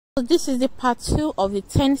So this is the part 2 of the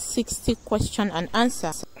 1060 question and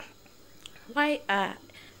answer.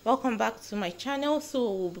 Welcome back to my channel.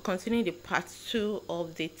 So we'll be continuing the part 2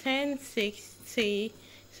 of the 1060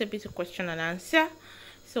 CBT question and answer.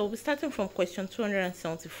 So we'll be starting from question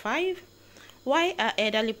 275. Why are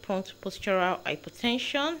elderly prone to postural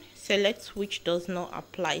hypotension? Select which does not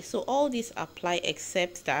apply. So all these apply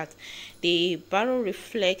except that the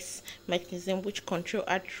baroreflex mechanism, which control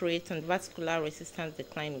heart rate and vascular resistance,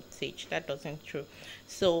 decline with age. That doesn't true.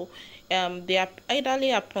 So they are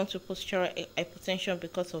elderly are prone to postural hypotension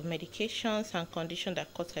because of medications and conditions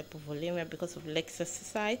that cause hypovolemia, because of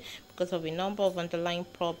exercise, because of a number of underlying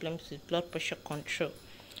problems with blood pressure control.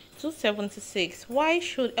 276. Why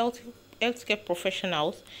should healthcare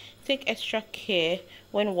professionals take extra care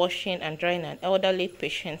when washing and drying an elderly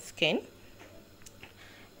patient's skin?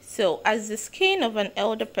 So, as the skin of an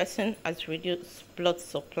elder person has reduced blood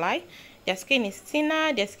supply, their skin is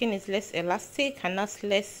thinner, their skin is less elastic, and has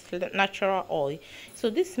less natural oil.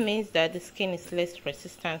 So this means that the skin is less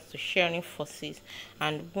resistant to shearing forces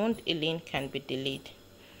and wound healing can be delayed.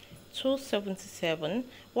 277.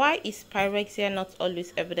 Why is pyrexia not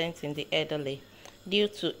always evident in the elderly? Due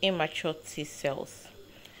to immature T cells.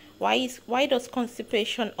 Why does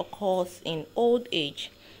constipation occurs in old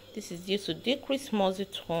age? This is due to decreased muscle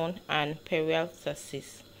tone and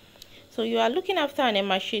perialtasis. So you are looking after an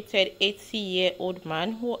emaciated 80-year-old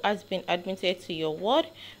man who has been admitted to your ward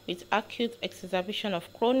with acute exacerbation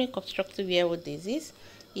of chronic obstructive airway disease.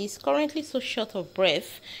 He is currently so short of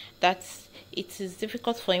breath that it is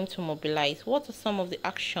difficult for him to mobilize. What are some of the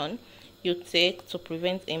actions you take to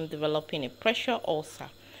prevent him developing a pressure ulcer?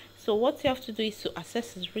 So what you have to do is to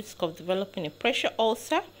assess his risk of developing a pressure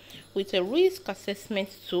ulcer with a risk assessment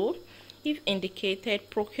tool. If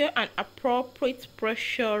indicated, procure an appropriate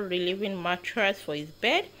pressure relieving mattress for his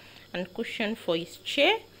bed and cushion for his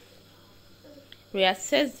chair.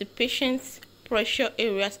 Reassess the patient's pressure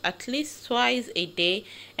areas at least twice a day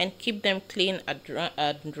and keep them clean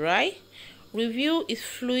and dry. Review his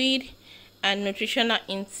fluid and nutritional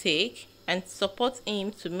intake and support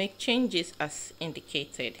him to make changes as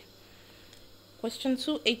indicated. Question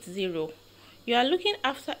 280. You are looking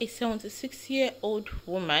after a 76-year-old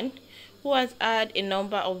woman who has had a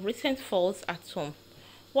number of recent falls at home.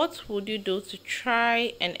 What would you do to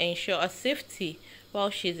try and ensure her safety while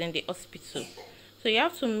she's in the hospital? So you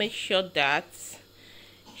have to make sure that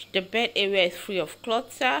the bed area is free of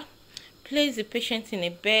clutter. Place the patient in a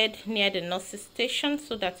bed near the nurse's station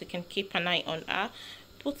so that you can keep an eye on her.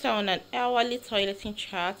 Put her on an hourly toileting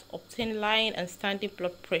chart. Obtain lying and standing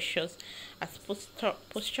blood pressures, as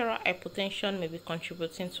postural hypotension may be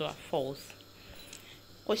contributing to her falls.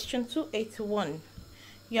 Question 281.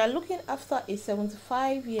 You are looking after a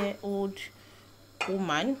 75-year-old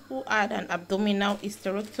woman who had an abdominal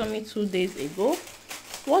hysterectomy 2 days ago.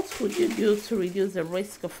 What would you do to reduce the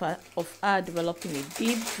risk of her developing a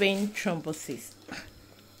deep vein thrombosis?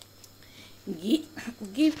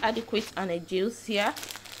 Give adequate analgesia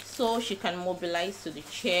so she can mobilize to the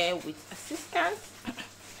chair with assistance.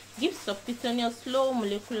 Give subcutaneous low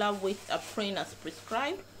molecular weight heparin as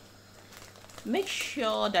prescribed. Make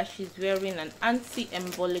sure that she's wearing an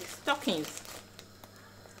anti-embolic stockings.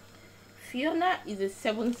 Fiona is a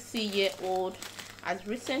 70-year-old, has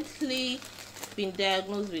recently been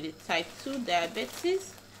diagnosed with a type 2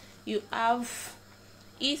 diabetes. You have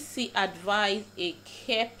EC advised a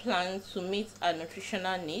care plan to meet her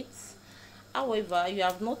nutritional needs. However, you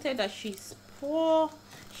have noted that she has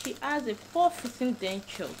a poor fitting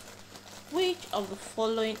denture. Which of the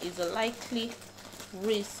following is a likely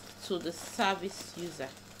risk to the service user?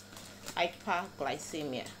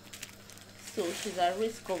 Hyperglycemia. So she's at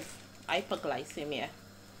risk of hyperglycemia.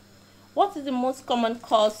 What is the most common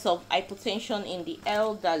cause of hypotension in the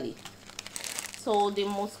elderly? So the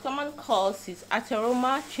most common cause is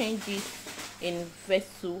atheroma, changes in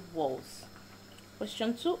vessel walls.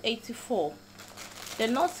 Question 284. The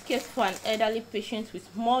nurse cares for an elderly patient with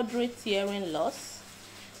moderate hearing loss.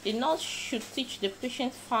 The nurse should teach the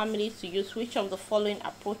patient's family to use which of the following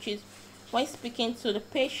approaches when speaking to the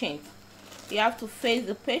patient? You have to face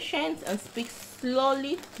the patient and speak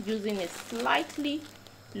slowly using a slightly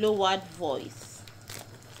lowered voice.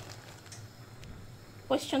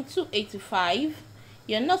 Question 285.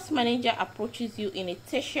 Your nurse manager approaches you in a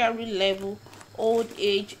tertiary level old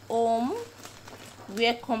age home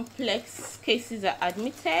where complex cases are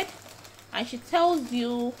admitted, and she tells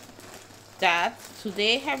you that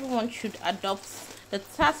today everyone should adopt the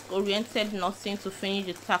task-oriented nursing to finish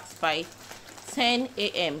the task by 10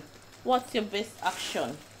 a.m. What's your best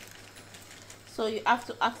action? So you have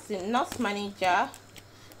to ask the nurse manager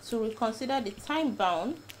to reconsider the time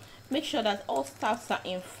bound Make sure that all staffs are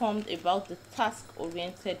informed about the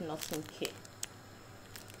task-oriented nursing care.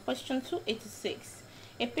 Question 286.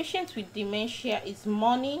 A patient with dementia is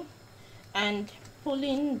mourning and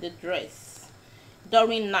pulling the dress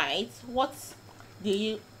during night. What do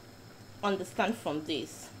you understand from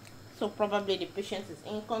this? So probably the patient is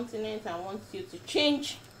incontinent and wants you to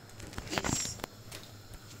change his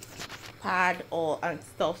pad and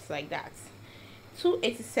stuff like that.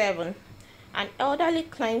 287. An elderly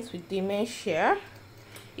client with dementia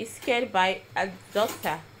is scared by a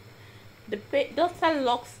doctor. The doctor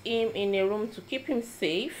locks him in a room to keep him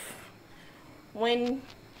safe when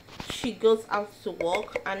she goes out to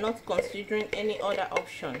work and not considering any other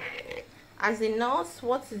option. As a nurse,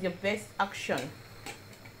 what is your best action?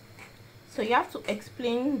 So you have to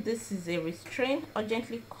explain this is a restraint,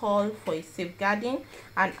 urgently call for a safeguarding,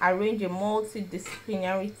 and arrange a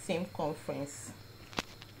multidisciplinary team conference.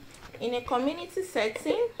 In a community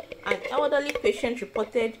setting, an elderly patient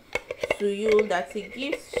reported to you that he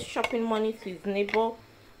gives shopping money to his neighbor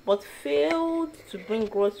but failed to bring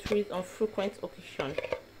groceries on frequent occasion.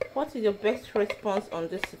 What is your best response on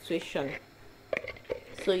this situation?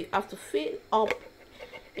 So you have to fill up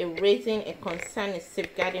a raising a concern, a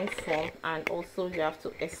safeguarding form, and also you have to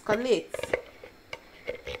escalate.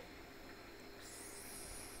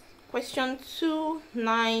 Question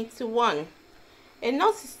 291. A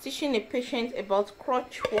nurse is teaching a patient about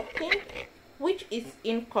crutch walking, which is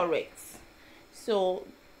incorrect. So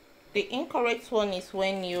the incorrect one is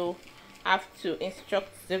when you have to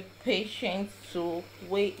instruct the patient to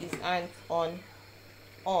weigh his hands on.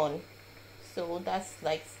 So that's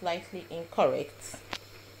like slightly incorrect.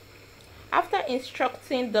 After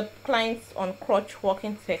instructing the clients on crutch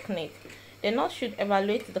walking technique, the nurse should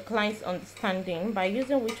evaluate the client's understanding by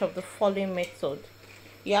using which of the following method.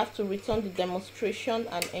 You have to return the demonstration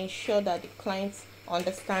and ensure that the clients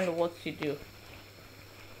understand what you do.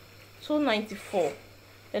 294.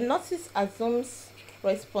 The nurse assumes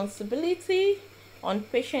responsibility on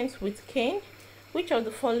patients with cane. Which of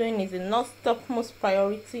the following is the nurse's topmost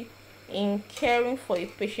priority in caring for a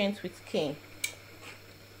patient with cane?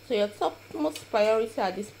 So your topmost priority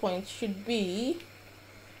at this point should be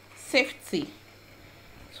safety.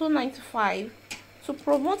 295. To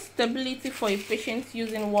promote stability for a patient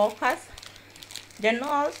using walkers, the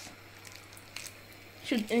nurse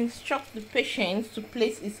should instruct the patient to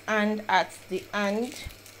place his hand at the hand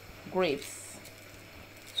grips.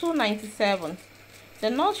 297.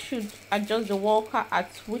 The nurse should adjust the walker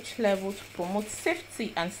at which level to promote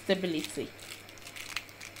safety and stability.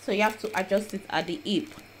 So you have to adjust it at the hip.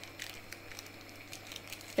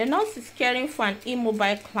 The nurse is caring for an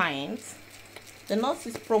immobile client. The nurse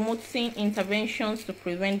is promoting interventions to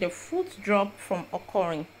prevent the foot drop from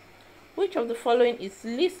occurring. Which of the following is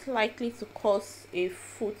least likely to cause a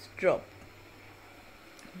foot drop?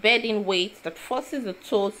 Bedding weight that forces the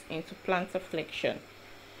toes into plantar flexion.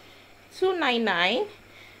 299.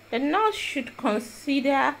 The nurse should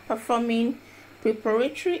consider performing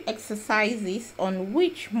preparatory exercises on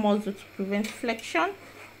which muscle to prevent flexion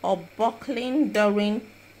or buckling during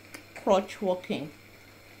crutch walking.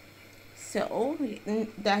 So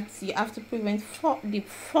that you have to prevent the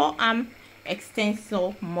forearm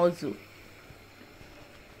extensor muscle.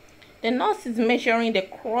 The nurse is measuring the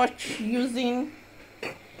crutch using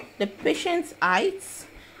the patient's height.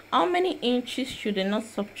 How many inches should the nurse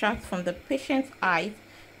subtract from the patient's height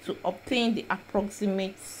to obtain the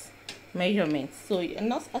approximate measurement? So a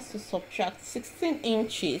nurse has to subtract 16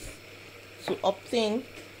 inches to obtain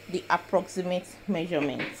the approximate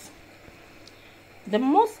measurement. The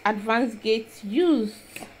most advanced gait used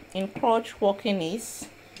in crutch walking is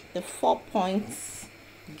the 4 points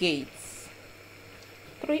gait.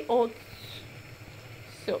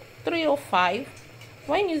 305.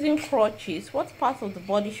 When using crutches, what part of the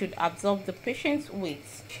body should absorb the patient's weight?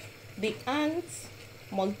 The hands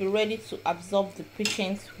must be ready to absorb the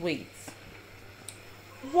patient's weight.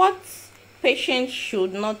 What patient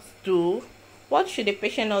should not do? What should a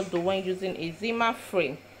patient not do when using a Zimmer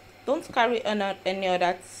frame? Don't carry any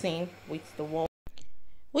other thing with the wall.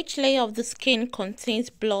 Which layer of the skin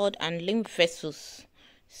contains blood and lymph vessels,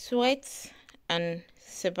 sweat, and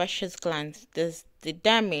sebaceous glands? There's the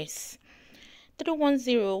dermis.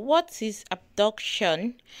 310. What is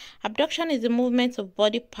abduction? Abduction is the movement of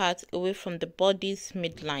body parts away from the body's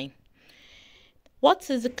midline. What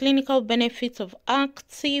is the clinical benefit of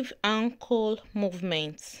active ankle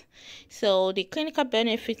movements? So the clinical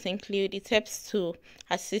benefits include it helps to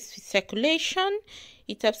assist with circulation,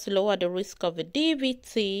 it helps to lower the risk of a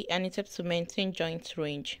DVT, and it helps to maintain joint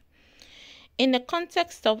range. In the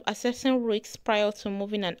context of assessing risks prior to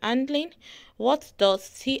moving and handling, what does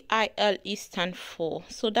TILE stand for?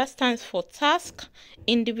 So that stands for task,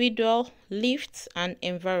 individual, lift, and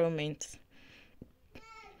environment.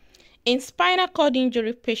 In spinal cord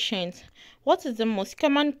injury patients, what is the most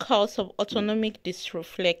common cause of autonomic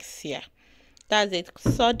dysreflexia? That's a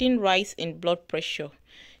sudden rise in blood pressure.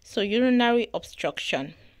 So urinary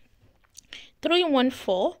obstruction.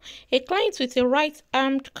 314. A client with a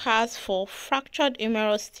right-armed cast for fractured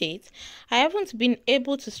humeral state. I haven't been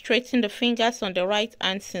able to straighten the fingers on the right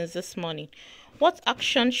hand since this morning. What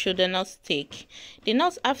action should the nurse take? The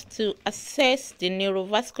nurse has to assess the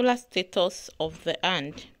neurovascular status of the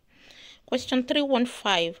hand. Question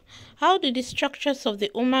 315. How do the structures of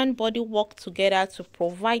the human body work together to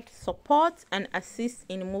provide support and assist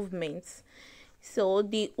in movements? So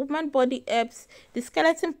the human body helps, the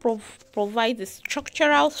skeleton provides a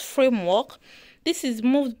structural framework. This is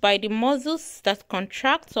moved by the muscles that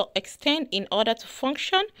contract or extend in order to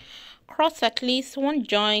function, cross at least one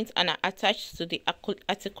joint, and are attached to the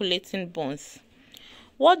articulating bones.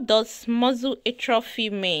 What does muscle atrophy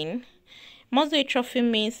mean? Muscle atrophy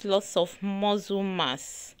means loss of muscle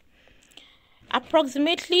mass.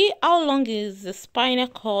 Approximately how long is the spinal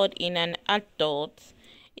cord in an adult?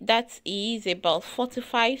 That is about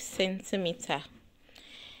 45 centimeters.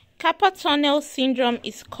 Carpal tunnel syndrome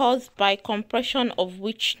is caused by compression of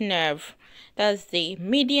which nerve? That's the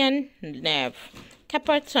median nerve.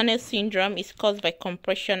 Carpal tunnel syndrome is caused by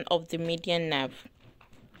compression of the median nerve.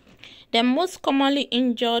 The most commonly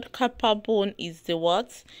injured carpal bone is the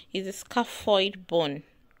what? Is the scaphoid bone.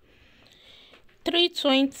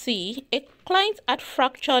 320. A client had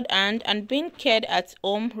fractured hand and being cared at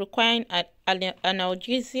home requiring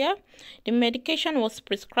analgesia. The medication was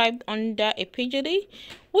prescribed under a PGD.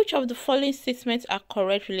 Which of the following statements are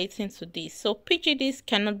correct relating to this? So PGDs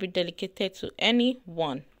cannot be delegated to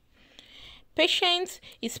anyone. Patient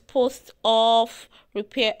is post-op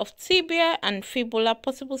repair of tibia and fibula.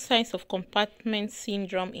 Possible signs of compartment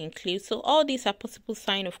syndrome include. So all these are possible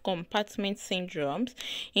signs of compartment syndromes,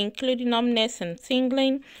 including numbness and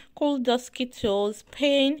tingling, cold dusky toes,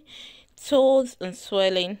 pain, toes, and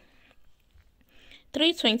swelling.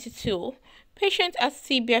 322. Patient has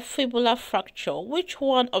tibia fibula fracture. Which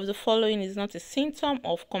one of the following is not a symptom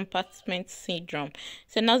of compartment syndrome?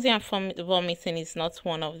 So nausea and vomiting is not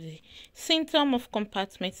one of the symptoms of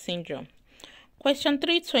compartment syndrome. Question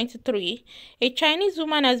 323. A Chinese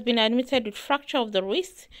woman has been admitted with fracture of the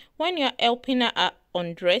wrist. When you are helping her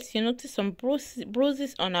undress, you notice some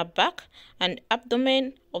bruises on her back and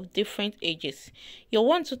abdomen of different ages. You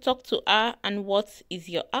want to talk to her, and what is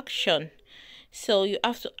your action? So you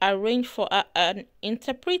have to arrange for an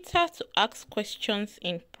interpreter to ask questions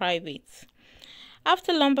in private.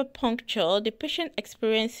 After lumbar puncture, the patient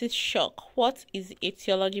experiences shock. What is the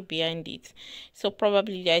etiology behind it? So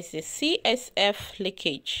probably there is a CSF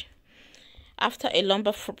leakage. After a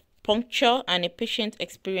lumbar puncture and a patient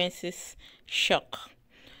experiences shock,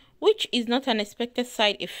 which is not an expected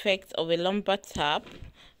side effect of a lumbar tap,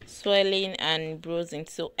 swelling and bruising.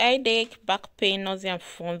 So headache, back pain, nausea,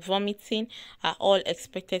 and vomiting are all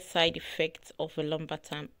expected side effects of a lumbar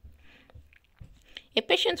tap. A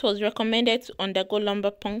patient was recommended to undergo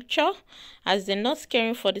lumbar puncture. As the nurse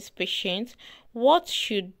caring for this patient, what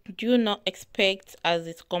should you not expect as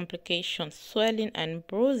its complications? Swelling and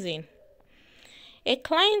bruising. A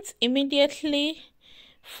client immediately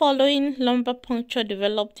following lumbar puncture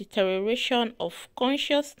developed deterioration of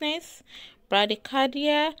consciousness,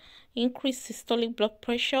 bradycardia, increased systolic blood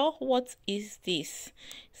pressure. What is this?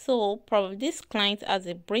 So probably this client has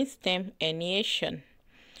a brainstem herniation.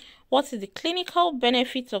 What is the clinical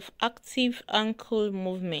benefit of active ankle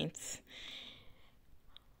movements?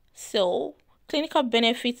 So clinical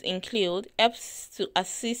benefits include helps to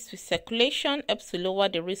assist with circulation, helps to lower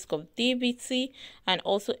the risk of DVT, and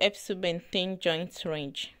also helps to maintain joint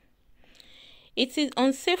range. It is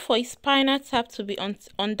unsafe for a spinal tap to be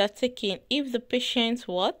undertaken if the patient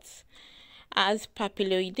what? As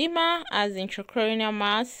papilloedema, as intracranial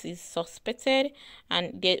mass is suspected,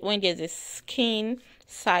 and when there's a skin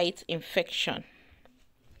site infection.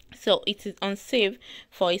 So it is unsafe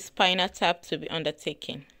for a spinal tap to be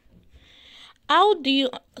undertaken. How do you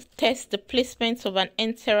test the placement of an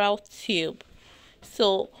enteral tube?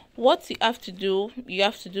 So what you have to do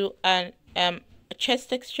an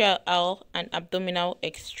chest X-ray and abdominal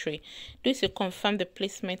X-ray. This will confirm the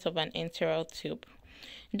placement of an enteral tube.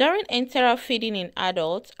 During enteral feeding in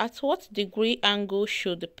adults, at what degree angle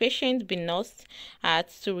should the patient be nursed at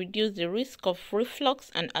to reduce the risk of reflux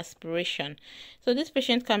and aspiration? So this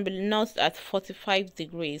patient can be nursed at 45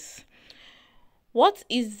 degrees. What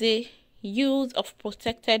is the use of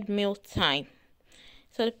protected meal time.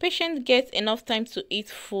 So the patient gets enough time to eat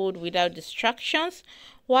food without distractions,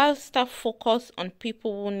 while staff focus on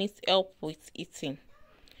people who need help with eating.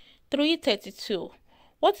 332.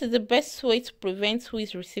 What is the best way to prevent who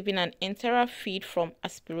is receiving an enteral feed from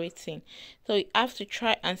aspirating? So you have to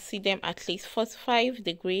try and see them at least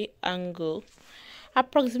 45-degree angle.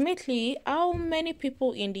 Approximately, how many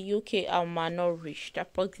people in the UK are malnourished?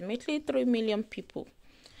 Approximately 3 million people.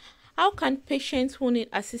 How can patients who need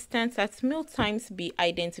assistance at meal times be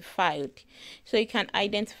identified? So you can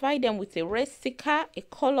identify them with a red sticker, a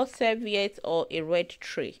color serviette, or a red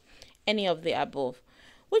tray. Any of the above.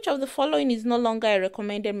 Which of the following is no longer a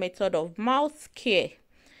recommended method of mouth care?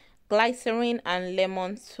 Glycerin and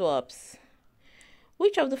lemon swabs.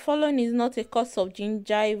 Which of the following is not a cause of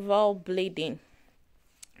gingival bleeding?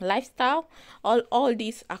 Lifestyle. All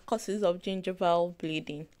these are causes of gingival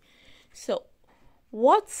bleeding. So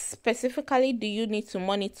what specifically do you need to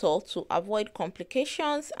monitor to avoid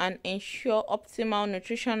complications and ensure optimal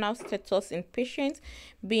nutritional status in patients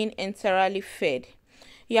being enterally fed?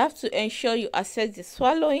 You have to ensure you assess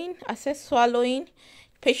swallowing,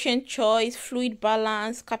 patient choice, fluid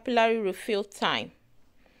balance, capillary refill time.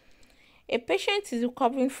 A patient is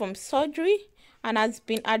recovering from surgery and has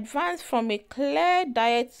been advanced from a clear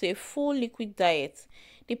diet to a full liquid diet.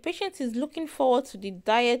 The patient is looking forward to the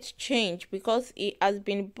diet change because he has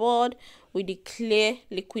been bored with the clear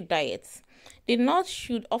liquid diet. The nurse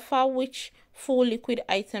should offer which full liquid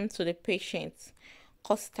item to the patient?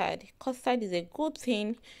 Custard. Custard is a good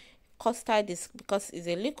thing. Custard is because it's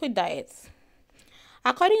a liquid diet.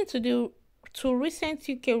 According to recent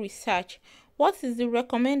UK research, what is the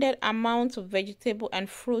recommended amount of vegetable and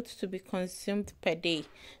fruit to be consumed per day?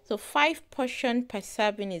 So 5 portions per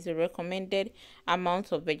serving is the recommended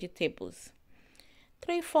amount of vegetables.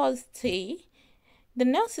 340. The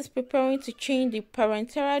nurse is preparing to change the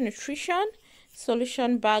parenteral nutrition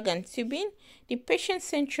solution bag and tubing. The patient's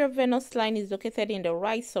central venous line is located in the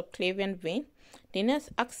right subclavian vein. The nurse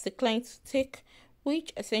asks the client to take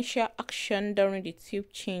which essential action during the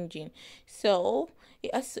tube changing? So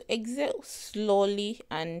it has to exhale slowly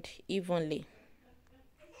and evenly.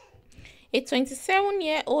 A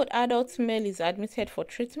 27-year-old adult male is admitted for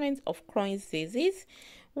treatment of Crohn's disease.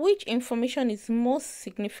 Which information is most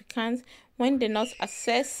significant when the nurse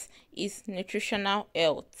assesses his nutritional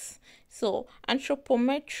health? So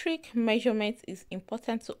anthropometric measurement is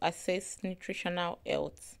important to assess nutritional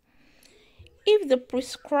health. If the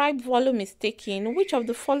prescribed volume is taken, which of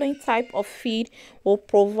the following type of feed will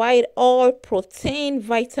provide all protein,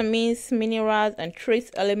 vitamins, minerals, and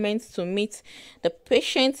trace elements to meet the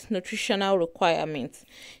patient's nutritional requirements?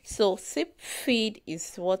 So SIP feed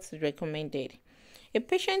is what's recommended. A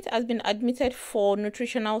patient has been admitted for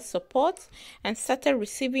nutritional support and started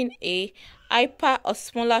receiving a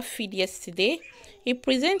hyperosmolar feed yesterday. He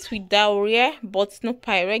presents with diarrhea but no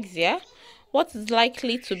pyrexia. What is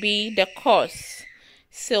likely to be the cause?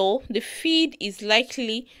 So the feed is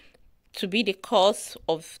likely to be the cause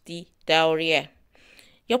of the diarrhea.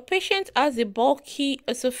 Your patient has a bulky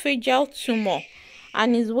esophageal tumor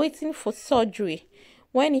and is waiting for surgery.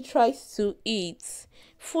 When he tries to eat,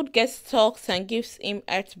 food gets stuck and gives him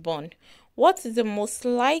heartburn. What is the most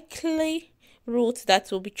likely route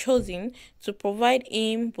that will be chosen to provide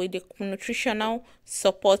him with the nutritional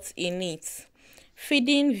support he needs?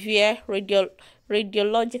 Feeding via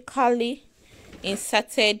radiologically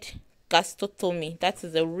inserted gastotomy. That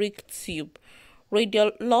is a rig tube.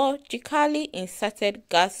 Radiologically inserted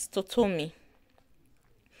gastotomy.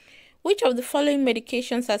 Which of the following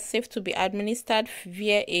medications are safe to be administered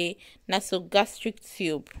via a nasogastric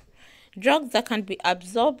tube? Drugs that can be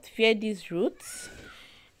absorbed via these routes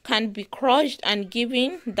can be crushed and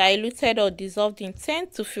given diluted or dissolved in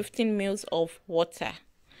 10 to 15 ml of water.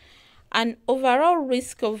 An overall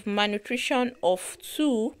risk of malnutrition of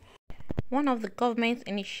 2. One of the government's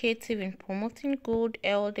initiatives in promoting good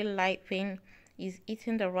healthy living is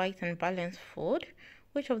eating the right and balanced food.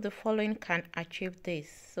 Which of the following can achieve this?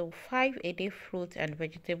 So 5 a day fruit and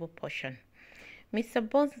vegetable portion. Mr.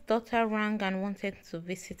 Bond's daughter rang and wanted to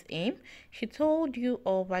visit him. She told you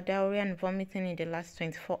of diarrhea and vomiting in the last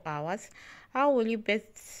 24 hours. How will you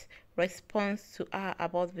best respond to her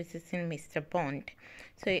about visiting Mr. Bond?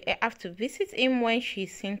 So you have to visit him when she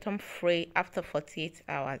is symptom-free after 48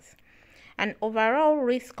 hours. An overall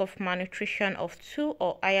risk of malnutrition of 2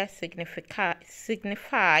 or higher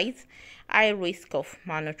signifies high risk of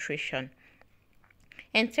malnutrition.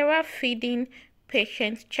 Enteral feeding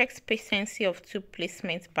patient checks patency of tube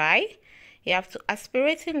placement by you have to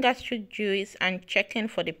aspirating gastric juice and checking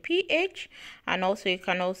for the pH, and also you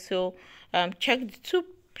can also check the tube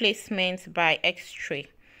replacement by X-ray.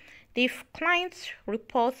 The client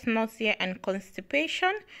reports nausea and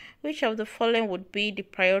constipation. Which of the following would be the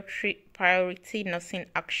priority nursing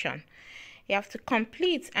action? You have to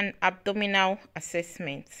complete an abdominal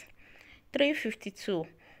assessment. 352.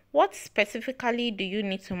 What specifically do you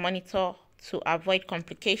need to monitor to avoid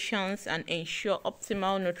complications and ensure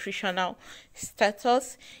optimal nutritional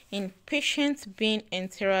status in patients being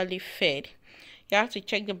enterally fed? You have to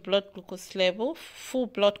check the blood glucose level, full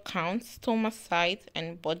blood count, stomach size,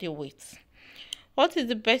 and body weight. What is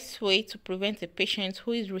the best way to prevent a patient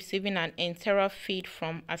who is receiving an enteral feed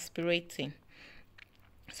from aspirating?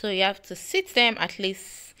 So you have to sit them at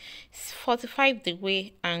least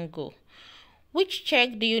 45-degree angle. Which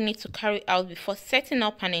check do you need to carry out before setting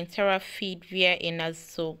up an enteral feed via a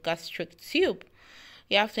nasogastric tube?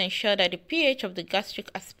 You have to ensure that the pH of the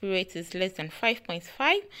gastric aspirate is less than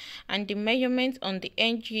 5.5 and the measurement on the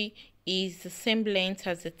NG is the same length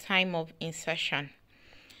as the time of insertion.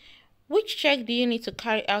 Which check do you need to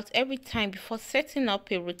carry out every time before setting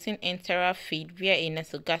up a routine enteral feed via a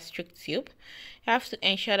nasogastric tube? You have to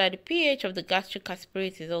ensure that the pH of the gastric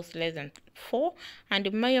aspirate is also less than 4 and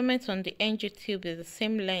the measurement on the NG tube is the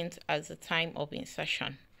same length as the time of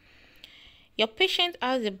insertion. Your patient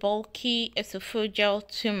has a bulky esophageal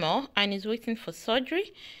tumor and is waiting for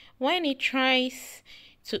surgery. When he tries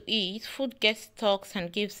to eat, food gets stuck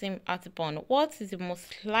and gives him heartburn. What is the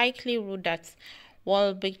most likely route that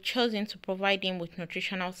will be chosen to provide him with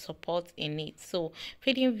nutritional support in it? So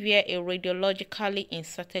feeding via a radiologically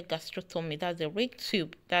inserted gastrostomy, that's the rad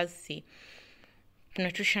tube, that's the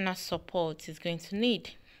nutritional support he's going to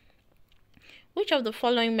need. Which of the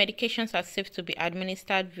following medications are safe to be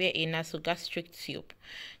administered via a nasogastric tube?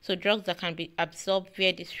 So drugs that can be absorbed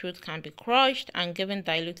via this route can be crushed and given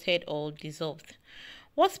diluted or dissolved.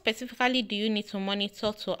 What specifically do you need to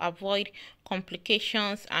monitor to avoid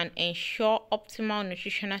complications and ensure optimal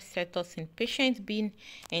nutritional status in patients being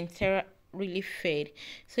enterally fed?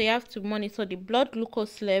 So you have to monitor the blood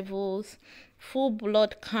glucose levels, full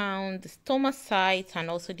blood count, the stomach size, and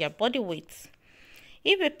also their body weights.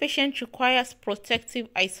 If a patient requires protective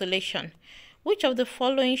isolation, which of the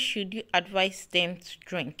following should you advise them to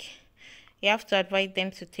drink? You have to advise them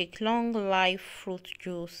to take long life fruit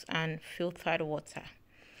juice and filtered water.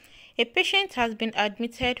 A patient has been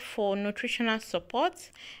admitted for nutritional support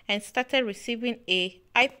and started receiving a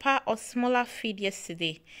hyper or smaller feed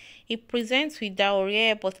yesterday. He presents with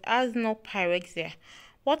diarrhea but has no pyrexia.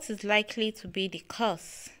 What is likely to be the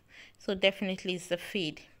cause? So definitely it's the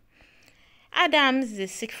feed. Adams, the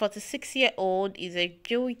 46-year-old, is a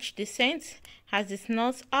Jewish descent. As his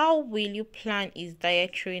nurse, how will you plan his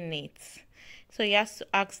dietary needs? So he has to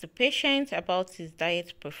ask the patient about his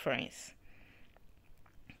diet preference.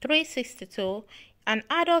 362. An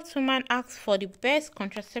adult woman asks for the best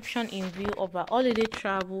contraception in view of her holiday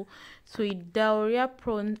travel to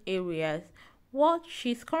diarrhea-prone areas.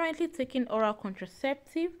 She's currently taking oral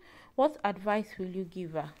contraceptive. What advice will you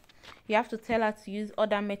give her? You have to tell her to use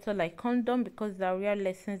other methods like condom because diarrhea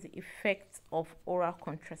lessens the effects of oral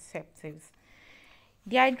contraceptives.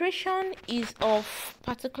 Dehydration is of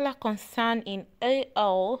particular concern in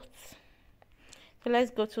adults. So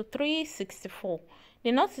let's go to 364.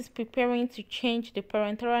 The nurse is preparing to change the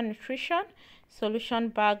parenteral nutrition, solution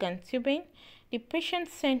bag and tubing. The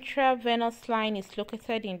patient's central venous line is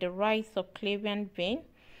located in the right subclavian vein.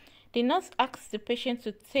 The nurse asks the patient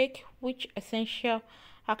to take which essential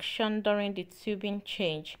action during the tubing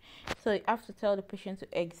change. So you have to tell the patient to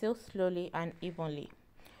exhale slowly and evenly.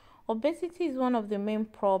 Obesity is one of the main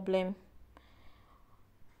problems.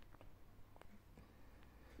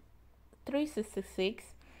 366.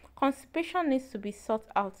 Constipation needs to be sought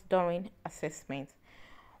out during assessment.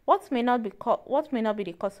 What may not be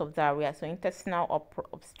the cause of diarrhea? So intestinal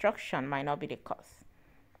obstruction might not be the cause.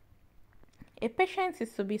 A patient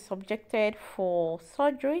is to be subjected for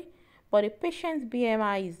surgery, but the patient's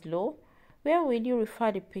BMI is low. Where will you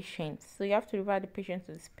refer the patient? So you have to refer the patient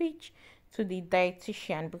to the speech to the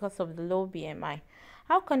dietitian because of the low BMI.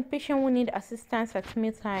 How can patients who need assistance at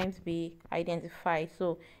mealtimes be identified?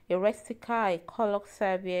 So a Restica, a Colox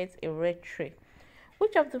serviette, a red tray.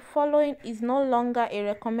 Which of the following is no longer a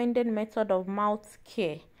recommended method of mouth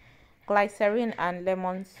care? Glycerin and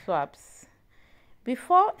lemon swabs.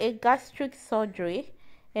 Before a gastric surgery,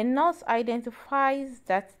 a nurse identifies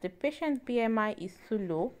that the patient's BMI is too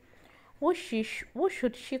low. Who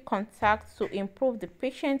should she contact to improve the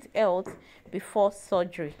patient's health before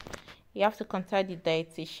surgery? You have to contact the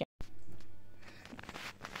dietitian.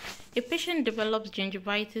 A patient develops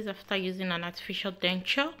gingivitis after using an artificial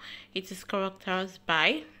denture. It is characterized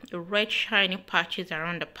by red shiny patches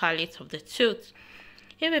around the palate of the tooth.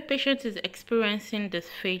 If a patient is experiencing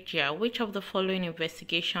dysphagia, which of the following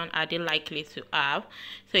investigation are they likely to have?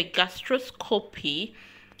 So a gastroscopy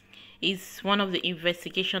is one of the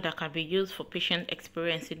investigations that can be used for patients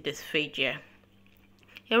experiencing dysphagia.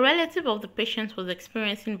 A relative of the patient was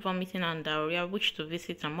experiencing vomiting and diarrhea, wished to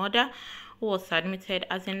visit a mother who was admitted.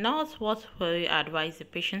 As a nurse, what will you advise the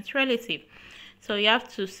patient's relative? So you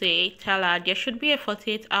have to tell her there should be a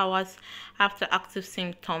 48 hours after active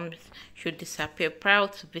symptoms should disappear prior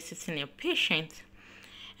to visiting your patient.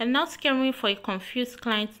 And nurse caring for a confused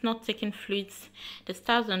client not taking fluids. The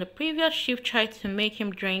staff on the previous shift tried to make him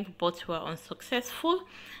drink but were unsuccessful.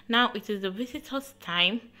 Now it is the visitor's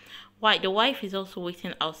time. Why the wife is also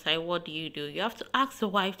waiting outside. What do? You have to ask the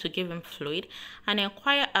wife to give him fluid and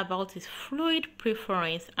inquire about his fluid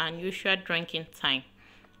preference and usual drinking time.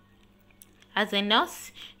 As a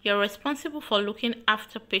nurse, you're responsible for looking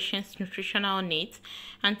after patients' nutritional needs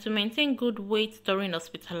and to maintain good weight during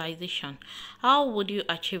hospitalization. How would you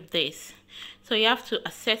achieve this? So you have to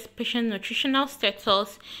assess patient nutritional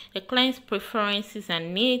status, the client's preferences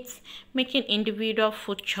and needs, making individual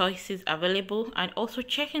food choices available, and also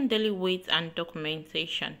checking daily weight and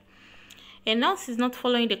documentation. A nurse is not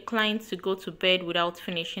following the client to go to bed without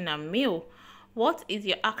finishing a meal. What is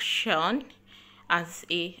your action as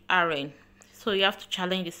a RN? So you have to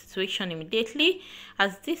challenge the situation immediately,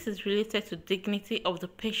 as this is related to dignity of the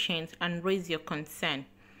patient, and raise your concern.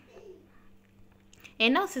 A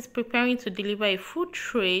nurse is preparing to deliver a food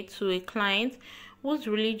tray to a client whose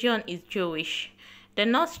religion is Jewish. The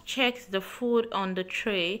nurse checks the food on the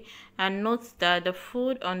tray and notes that the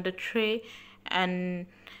food on the tray and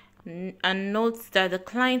notes that the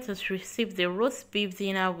client has received the roast beef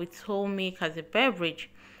dinner with whole milk as a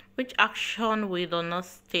beverage. Which action will the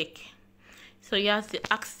nurse take? So you have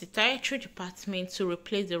to ask the dietary department to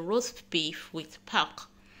replace the roast beef with pork.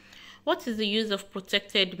 What is the use of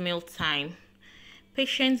protected meal time?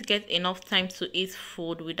 Patients get enough time to eat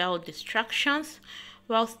food without distractions,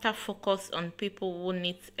 while staff focus on people who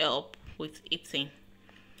need help with eating.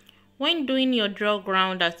 When doing your drug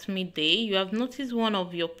round at midday, you have noticed one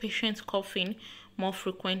of your patients coughing more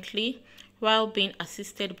frequently while being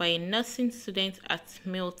assisted by a nursing student at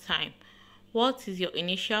mealtime. What is your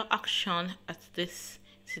initial action at this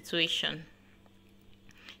situation?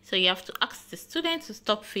 So you have to ask the student to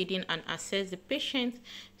stop feeding and assess the patient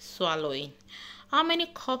swallowing. How many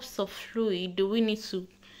cups of fluid do we need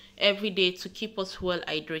every day to keep us well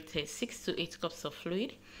hydrated? 6 to 8 cups of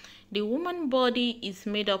fluid. The woman body is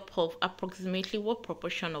made up of approximately what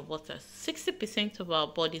proportion of water? 60% of our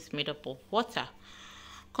body is made up of water.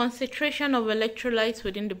 Concentration of electrolytes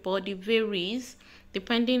within the body varies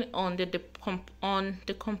depending on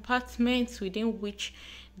the compartments within which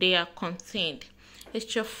they are contained.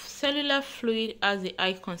 Extracellular fluid has a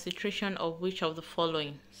high concentration of which of the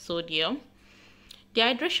following? Sodium.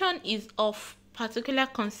 Dehydration is of particular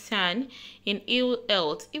concern in ill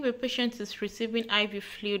health. If a patient is receiving IV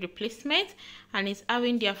fluid replacement and is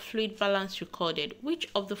having their fluid balance recorded, which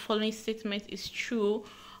of the following statements is true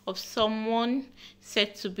of someone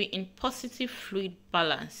said to be in positive fluid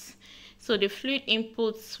balance? So the fluid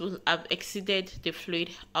inputs will have exceeded the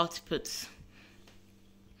fluid outputs.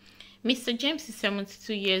 Mr. James is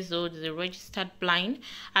 72 years old, is a registered blind,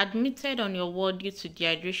 admitted on your ward due to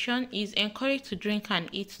dehydration. He is encouraged to drink and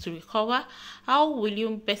eat to recover. How will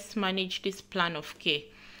you best manage this plan of care?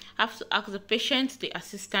 I have to ask the patient the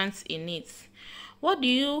assistance he needs. What do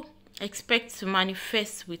you expect to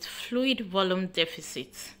manifest with fluid volume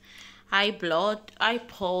deficits? High blood, high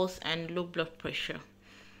pulse, and low blood pressure.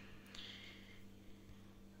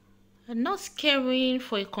 A nurse caring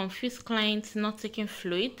for a confused client not taking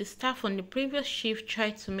fluid. The staff on the previous shift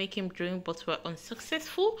tried to make him drink but were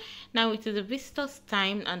unsuccessful. Now it is the visitor's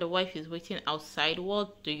time and the wife is waiting outside.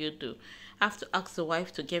 What do? I have to ask the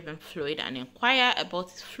wife to give him fluid and inquire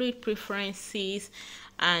about his fluid preferences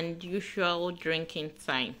and usual drinking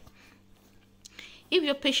time. If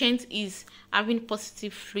your patient is having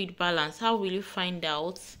positive fluid balance, how will you find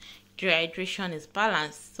out dehydration is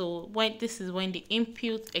balanced? So this is when the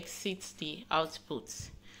input exceeds the output.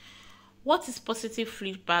 What is positive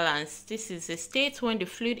fluid balance? This is a state when the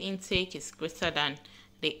fluid intake is greater than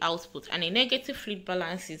the output, and a negative fluid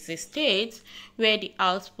balance is a state where the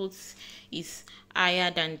output is higher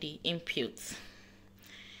than the input.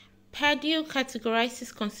 Purdue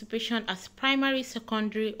categorizes constipation as primary,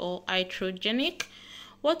 secondary, or iatrogenic.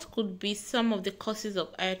 What could be some of the causes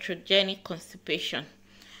of iatrogenic constipation?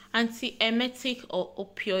 Antiemetic or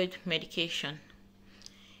opioid medication.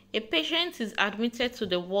 A patient is admitted to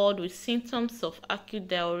the ward with symptoms of acute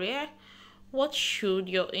diarrhea. What should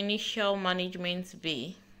your initial management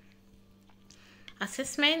be?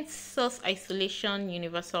 Assessment, source isolation,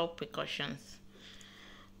 universal precautions.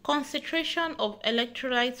 Concentration of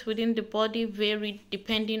electrolytes within the body vary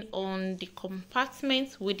depending on the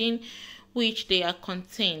compartments within which they are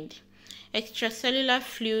contained. Extracellular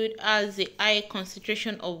fluid has a high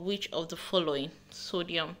concentration of which of the following?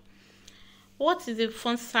 Sodium. What is the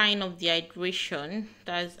first sign of dehydration?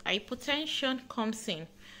 That's hypotension comes in.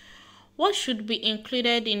 What should be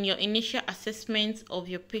included in your initial assessment of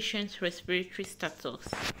your patient's respiratory status?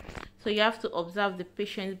 So you have to observe the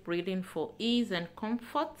patient's breathing for ease and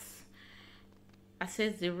comfort,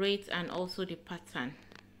 assess the rate and also the pattern.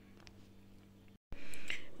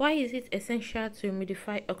 Why is it essential to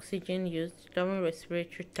humidify oxygen used during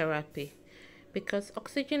respiratory therapy? Because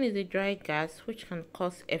oxygen is a dry gas which can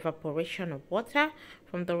cause evaporation of water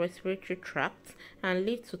from the respiratory tract and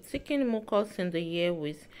lead to thickened mucus in the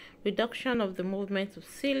airways, reduction of the movement of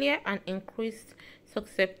cilia, and increased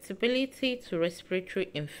susceptibility to respiratory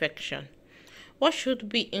infection. What should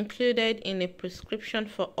be included in a prescription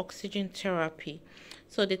for oxygen therapy?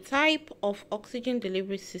 So the type of oxygen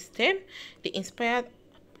delivery system, the inspired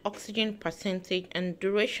oxygen percentage, and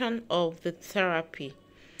duration of the therapy.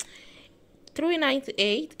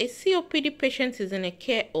 398. A COPD patient is in a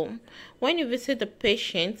care home. When you visit the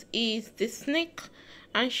patient, he is dyspneic,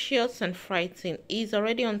 anxious, and frightened. He is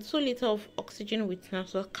already on 2 liters of oxygen with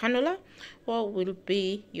nasal cannula. What will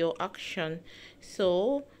be your action?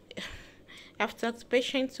 So, after the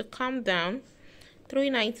patient to calm down.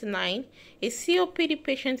 399. A COPD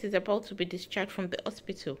patient is about to be discharged from the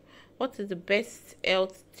hospital. What is the best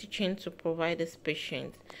health teaching to provide this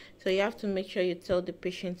patient? So you have to make sure you tell the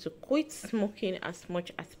patient to quit smoking as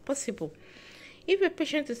much as possible. If a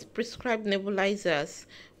patient is prescribed nebulizers,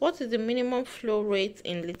 what is the minimum flow rate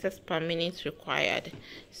in liters per minute required?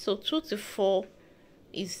 So 2 to 4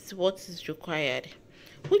 is what is required.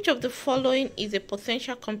 Which of the following is a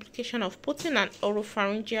potential complication of putting an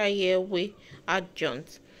oropharyngeal airway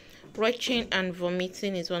adjunct? Retching and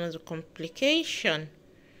vomiting is one of the complications.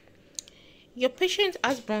 Your patient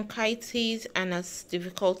has bronchitis and has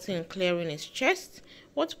difficulty in clearing his chest.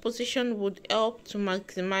 What position would help to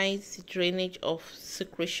maximize the drainage of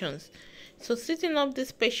secretions? So sitting up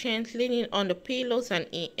this patient, leaning on the pillows and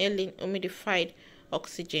inhaling humidified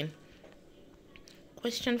oxygen.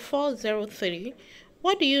 Question 403.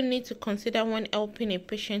 What do you need to consider when helping a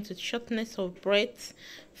patient with shortness of breath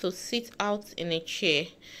to sit out in a chair?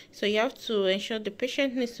 So you have to ensure the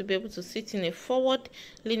patient needs to be able to sit in a forward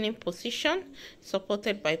leaning position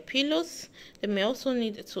supported by pillows. They may also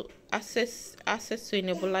need to access to a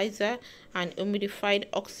nebulizer and humidified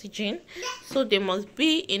oxygen. So they must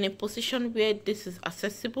be in a position where this is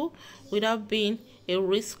accessible without being a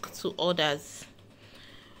risk to others.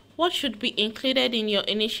 What should be included in your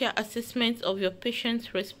initial assessment of your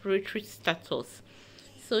patient's respiratory status?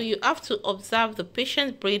 So you have to observe the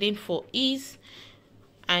patient's breathing for ease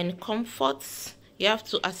and comfort. You have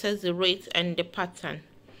to assess the rate and the pattern.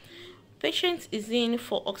 Patient is in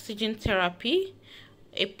for oxygen therapy.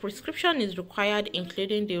 A prescription is required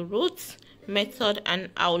including the route, method, and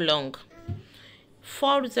how long.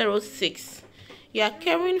 406. You are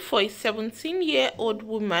caring for a 17-year-old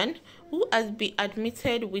woman who has been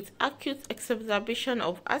admitted with acute exacerbation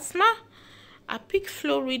of asthma. Her peak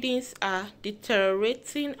flow readings are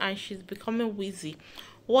deteriorating and she's becoming wheezy.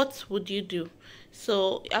 What would you do?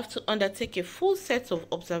 So you have to undertake a full set of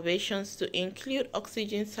observations to include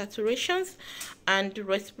oxygen saturations and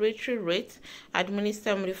respiratory rate,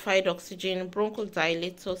 administer modified oxygen,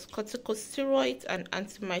 bronchodilators, corticosteroids, and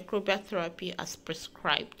antimicrobial therapy as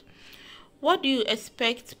prescribed. What do you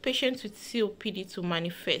expect patients with COPD to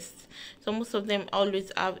manifest? So most of them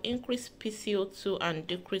always have increased PCO2 and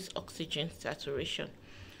decreased oxygen saturation.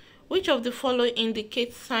 Which of the following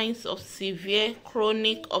indicates signs of severe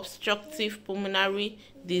chronic obstructive pulmonary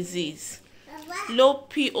disease? Low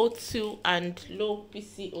PO2 and low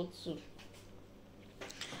PCO2.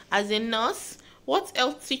 As a nurse, what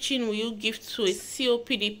health teaching will you give to a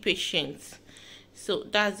COPD patient? So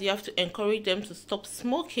that's you have to encourage them to stop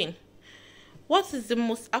smoking. What is the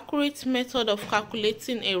most accurate method of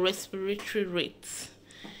calculating a respiratory rate?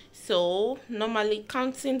 So normally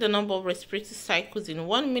counting the number of respiratory cycles in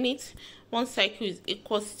 1 minute. 1 cycle is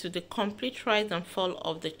equal to the complete rise and fall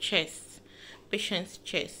of the chest, patient's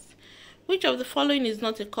chest. Which of the following is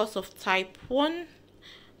not a cause of type 1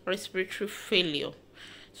 respiratory failure?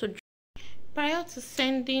 So prior to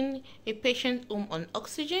sending a patient home on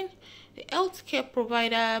oxygen, the healthcare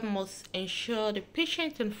provider must ensure the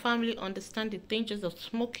patient and family understand the dangers of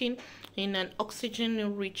smoking in an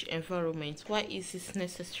oxygen-rich environment. Why is this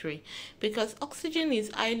necessary? Because oxygen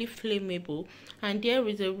is highly flammable and there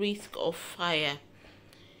is a risk of fire.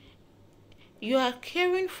 You are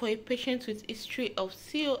caring for a patient with history of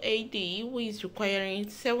COAD who is requiring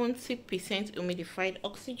 70% humidified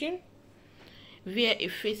oxygen via a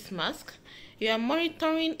face mask. You are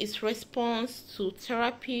monitoring his response to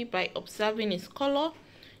therapy by observing his color,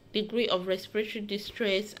 degree of respiratory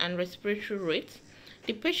distress, and respiratory rate.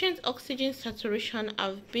 The patient's oxygen saturation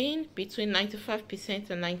have been between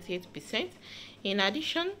 95% and 98%. In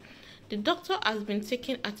addition, the doctor has been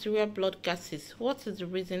taking arterial blood gases. What is the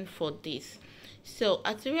reason for this? So,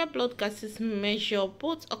 arterial blood gases measure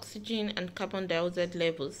both oxygen and carbon dioxide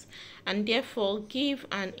levels and therefore give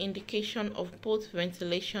an indication of both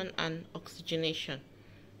ventilation and oxygenation.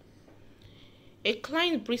 A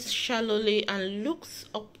client breathes shallowly and looks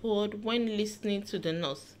upward when listening to the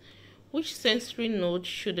nurse. Which sensory node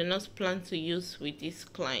should the nurse plan to use with this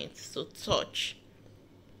client? So, touch.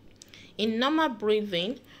 In normal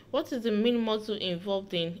breathing, what is the main muscle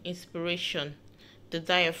involved in inspiration? The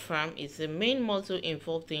diaphragm is the main muscle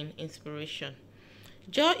involved in inspiration.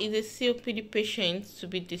 Joe is a COPD patient to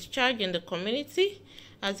be discharged in the community.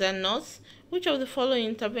 As a nurse, which of the following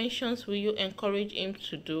interventions will you encourage him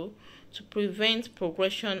to do to prevent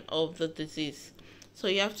progression of the disease? So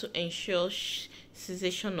you have to ensure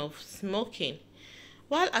cessation of smoking.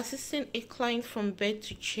 While assisting a client from bed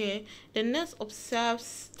to chair, the nurse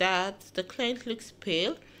observes that the client looks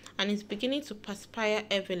pale and is beginning to perspire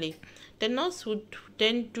heavily. The nurse would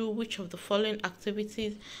then do which of the following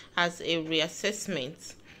activities as a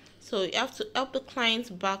reassessment. So you have to help the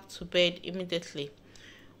client back to bed immediately.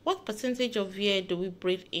 What percentage of air do we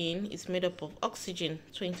breathe in is made up of oxygen?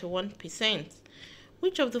 21%.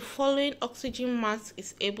 Which of the following oxygen mask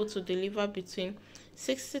is able to deliver between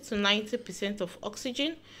 60 to 90% of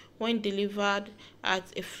oxygen when delivered at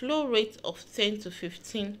a flow rate of 10 to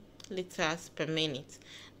 15 liters per minute?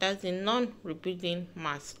 That's a non-rebreathing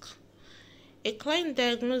mask. A client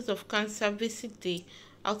diagnosed of cancer visits the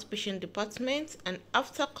outpatient department and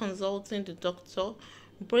after consulting the doctor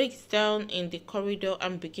breaks down in the corridor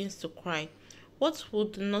and begins to cry. What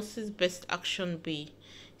would the nurse's best action be?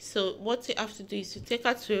 So what you have to do is to take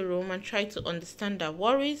her to a room and try to understand her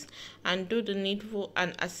worries and do the needful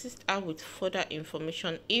and assist her with further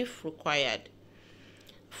information if required.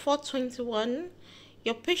 421.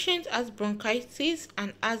 Your patient has bronchitis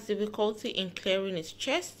and has difficulty in clearing his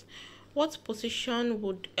chest. What position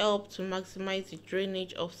would help to maximize the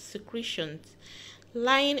drainage of secretions?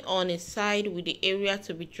 Lying on his side with the area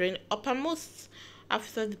to be drained uppermost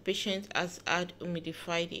after the patient has had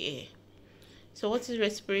humidified air. So what is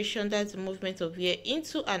respiration? That's the movement of air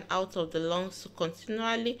into and out of the lungs to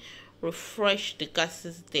continually refresh the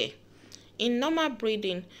gases there. In normal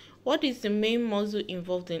breathing, what is the main muscle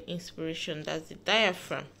involved in inspiration? That's the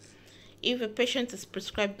diaphragm. If a patient is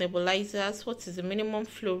prescribed nebulizers, what is the minimum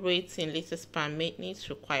flow rate in liters per minute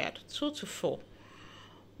required? 2 to 4.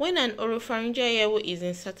 When an oropharyngeal airway is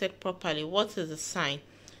inserted properly, what is the sign?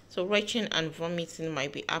 So retching and vomiting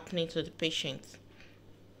might be happening to the patient.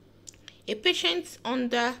 A patient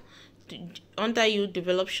under you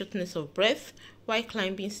develops shortness of breath while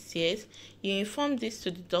climbing stairs. You inform this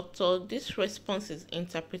to the doctor. This response is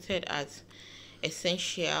interpreted as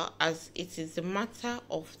essential as it is the matter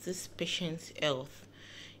of this patient's health.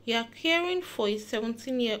 You are caring for a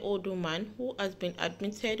 17-year-old woman who has been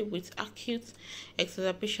admitted with acute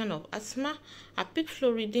exacerbation of asthma. Her peak flow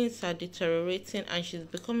readings are deteriorating and she's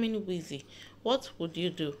becoming wheezy. What would you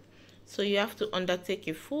do? So you have to undertake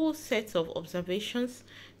a full set of observations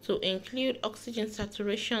to include oxygen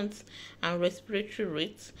saturations and respiratory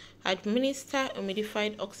rates, administer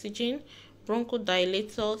humidified oxygen,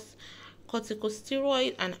 bronchodilators,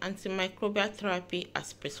 corticosteroid and antimicrobial therapy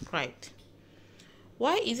as prescribed.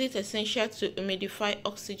 Why is it essential to humidify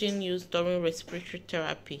oxygen used during respiratory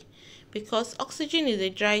therapy? Because oxygen is a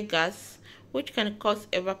dry gas which can cause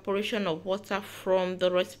evaporation of water from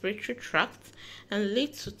the respiratory tract and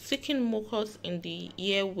lead to thickened mucus in the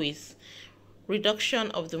airways, reduction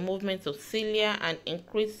of the movement of cilia, and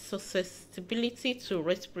increased susceptibility to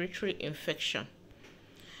respiratory infection.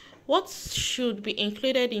 What should be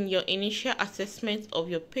included in your initial assessment of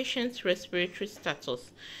your patient's respiratory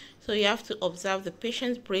status? So you have to observe the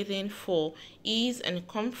patient's breathing for ease and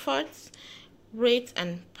comfort, rate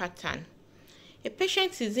and pattern. A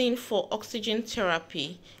patient is in for oxygen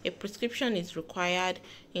therapy. A prescription is required,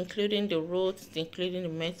 including the route, including the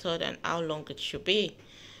method, and how long it should be.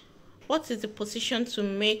 What is the position to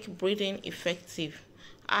make breathing effective?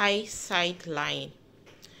 Eye side lying.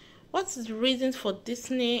 What is the reason for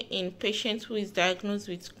dyspnea in patient who is diagnosed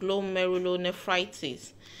with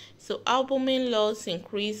glomerulonephritis? So albumin loss,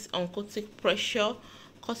 increase oncotic pressure,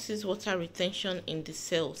 causes water retention in the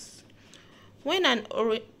cells. When an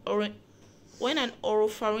When an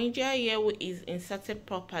oropharyngeal airway is inserted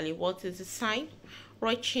properly, what is the sign?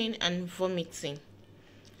 Retching and vomiting.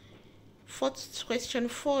 Fourth question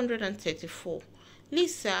 434.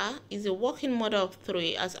 Lisa is a working mother of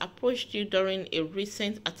 3, has approached you during a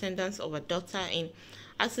recent attendance of her daughter in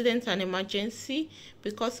accident and emergency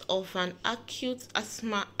because of an acute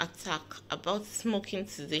asthma attack about smoking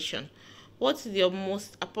cessation. What is your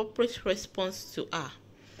most appropriate response to her?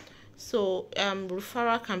 So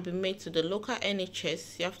referral can be made to the local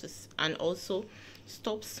NHS. You have to, and also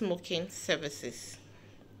stop smoking services.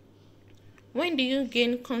 When do you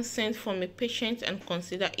gain consent from a patient and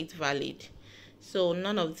consider it valid? So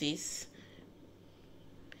none of these.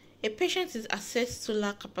 A patient is assessed to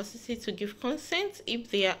lack capacity to give consent if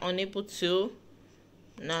they are unable to.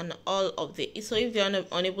 So if they are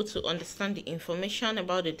unable to understand the information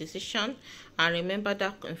about the decision and remember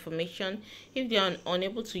that information, if they are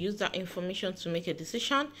unable to use that information to make a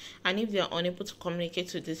decision, and if they are unable to communicate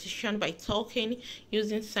the decision by talking,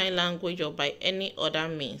 using sign language, or by any other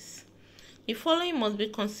means. The following must be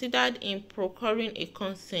considered in procuring a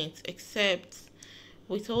consent, except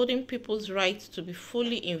withholding people's right to be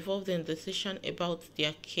fully involved in decision about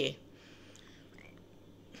their care.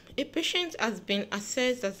 A patient has been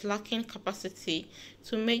assessed as lacking capacity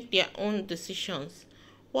to make their own decisions.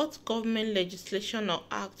 What government legislation or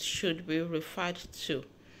act should be referred to?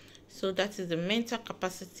 So that is the Mental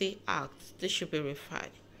Capacity Act. This should be referred.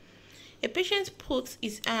 A patient puts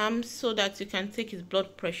his arm so that you can take his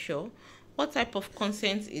blood pressure. What type of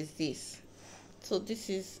consent is this? So this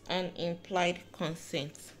is an implied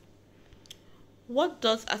consent. What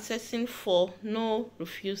does assessing for no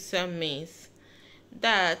refusal means?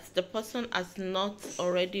 That the person has not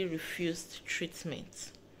already refused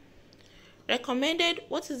treatment. Recommended.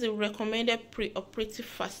 What is the recommended pre-operative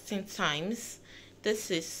fasting times? This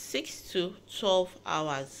is 6 to 12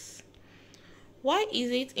 hours. Why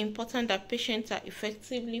is it important that patients are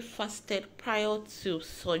effectively fasted prior to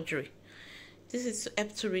surgery? This is to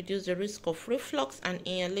help to reduce the risk of reflux and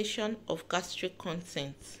inhalation of gastric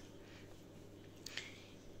contents.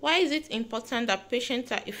 Why is it important that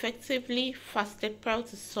patients are effectively fasted prior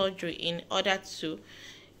to surgery in order to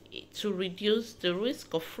reduce the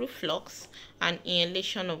risk of reflux and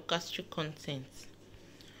inhalation of gastric contents?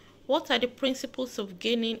 What are the principles of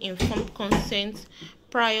gaining informed consent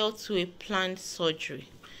prior to a planned surgery?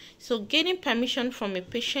 So gaining permission from a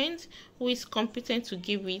patient who is competent to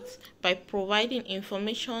give it by providing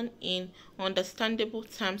information in understandable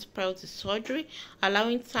terms prior to surgery,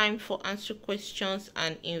 allowing time for answering questions,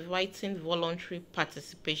 and inviting voluntary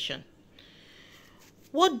participation.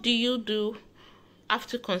 What do you have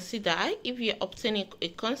to consider if you're obtaining a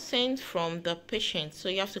consent from the patient? So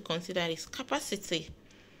you have to consider his capacity.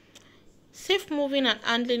 Safe moving and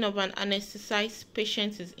handling of an anesthetized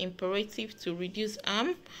patient is imperative to reduce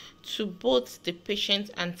harm to both the patient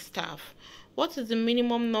and staff. What is the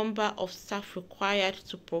minimum number of staff required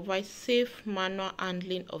to provide safe manual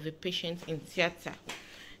handling of a patient in theater?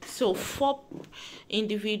 So 4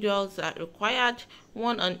 individuals are required,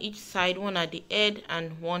 1 on each side, 1 at the head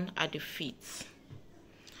and 1 at the feet.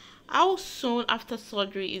 How soon after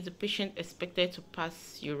surgery is the patient expected to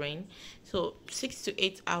pass urine? So 6 to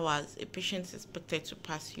 8 hours, a patient is expected to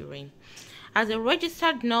pass urine. As a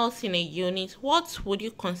registered nurse in a unit, what would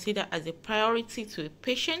you consider as a priority to a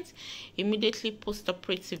patient immediately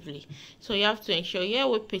post-operatively? So you have to ensure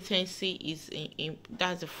airway patency is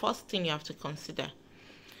that's the first thing you have to consider.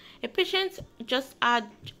 A patient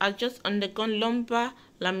has just undergone lumbar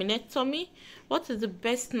laminectomy. What is the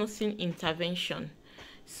best nursing intervention?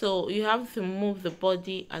 So you have to move the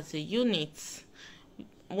body as a unit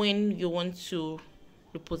when you want to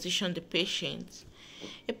reposition the patient.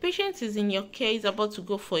 A patient is in your care, is about to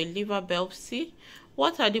go for a liver biopsy.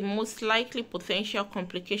 What are the most likely potential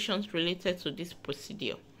complications related to this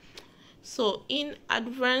procedure? So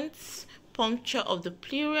inadvertent puncture of the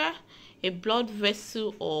pleura, a blood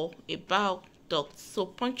vessel, or a bile duct. So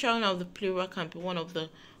puncturing of the pleura can be one of the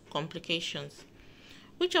complications.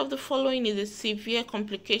 Which of the following is a severe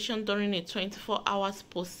complication during a 24 hours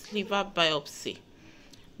post-liver biopsy?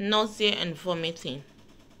 Nausea and vomiting.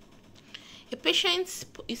 A patient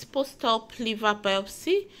is post-op liver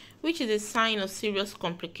biopsy, which is a sign of serious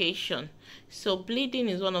complication. So bleeding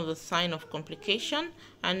is one of the signs of complication,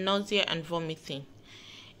 and nausea and vomiting.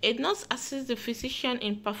 A nurse assists the physician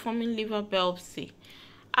in performing liver biopsy.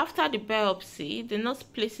 After the biopsy, the nurse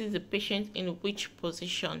places the patient in which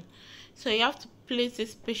position? So you have to place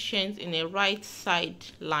this patient in a right side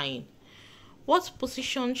line. What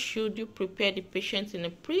position should you prepare the patient in a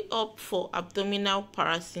pre-op for abdominal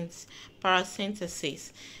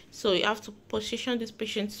paracentesis? So you have to position this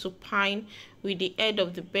patient supine with the head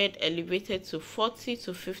of the bed elevated to 40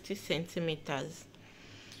 to 50 centimeters.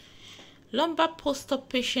 Lumbar post-op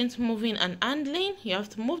patient moving and handling. You have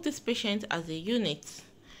to move this patient as a unit.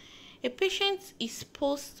 A patient is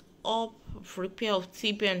post-op repair of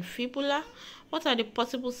tibia and fibula. What are the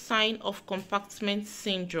possible signs of compartment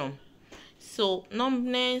syndrome? So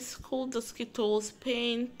numbness, cold mosquitoes,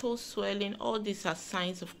 pain, toe swelling, all these are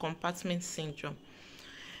signs of compartment syndrome.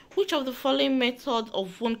 Which of the following methods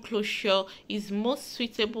of wound closure is most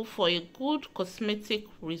suitable for a good cosmetic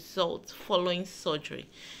result following surgery?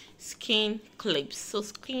 Skin clips. So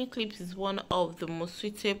skin clips is one of the most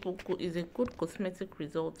suitable, is a good cosmetic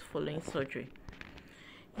result following surgery.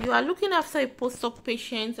 You are looking after a post-op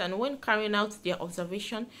patient, and when carrying out their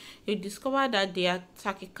observation, you discover that they are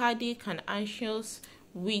tachycardic and anxious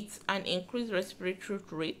with an increased respiratory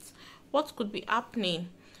rate. What could be happening?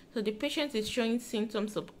 So the patient is showing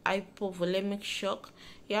symptoms of hypovolemic shock.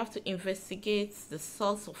 You have to investigate the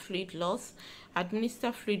source of fluid loss,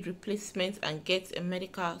 administer fluid replacement, and get a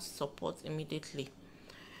medical support immediately.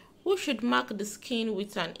 Who should mark the skin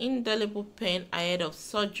with an indelible pen ahead of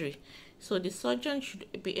surgery? So the surgeon should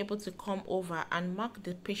be able to come over and mark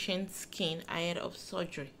the patient's skin ahead of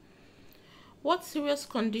surgery. What serious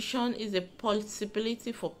condition is a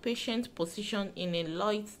possibility for patient position in a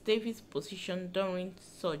Lloyd-Davis position during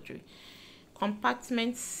surgery?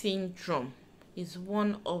 Compartment syndrome is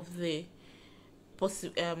one of the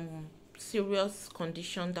serious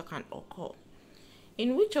conditions that can occur.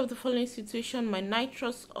 In which of the following situations might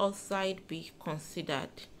nitrous oxide be considered?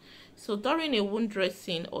 So during a wound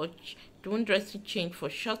dressing or wound dressing change for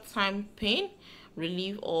short-time pain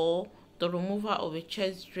relief, or the removal of a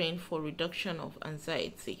chest drain for reduction of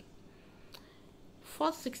anxiety.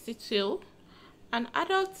 462. An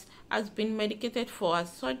adult has been medicated for a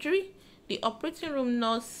surgery. The operating room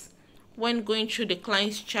nurse, when going through the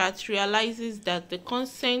client's chart, realizes that the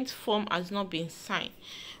consent form has not been signed.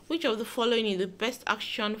 Which of the following is the best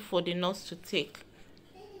action for the nurse to take?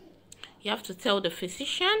 You have to tell the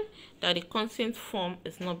physician that the consent form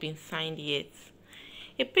has not been signed yet.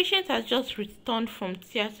 A patient has just returned from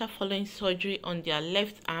theater following surgery on their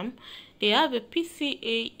left arm. They have a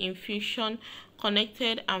PCA infusion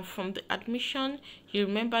connected, and from the admission, you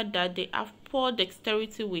remember that they have poor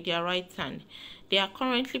dexterity with their right hand. They are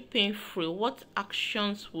currently pain-free. What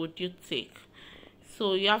actions would you take?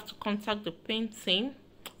 So you have to contact the pain team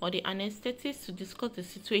or the anesthetist to discuss the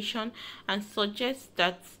situation and suggest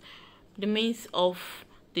that the means of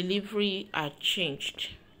delivery are changed.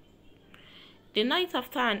 The night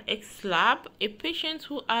after an X-lab, a patient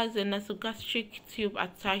who has a nasogastric tube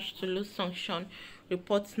attached to loose function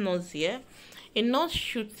reports nausea. A nurse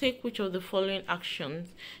should take which of the following actions?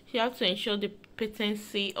 You have to ensure the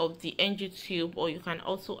patency of the NG tube, or you can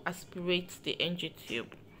also aspirate the NG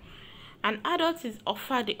tube. An adult is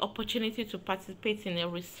offered the opportunity to participate in a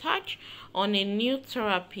research on a new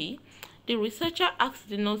therapy. The researcher asks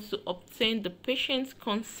the nurse to obtain the patient's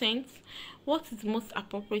consent. What is most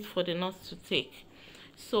appropriate for the nurse to take?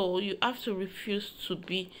 So you have to refuse to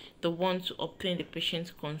be the one to obtain the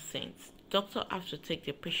patient's consent. Doctor has to take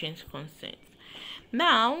the patient's consent.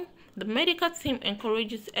 Now, the medical team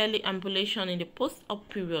encourages early ambulation in the post-op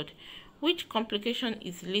period. Which complication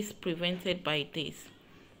is least prevented by this?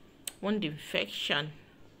 Wound infection.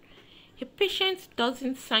 A patient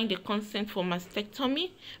doesn't sign the consent for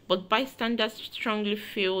mastectomy, but bystanders strongly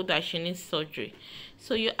feel that she needs surgery.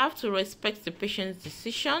 So you have to respect the patient's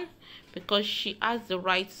decision because she has the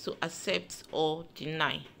right to accept or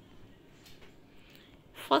deny.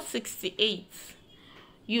 468.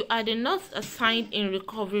 You are the nurse assigned in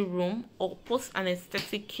recovery room or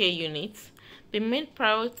post-anesthetic care unit. The main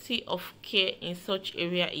priority of care in such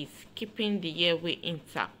area is keeping the airway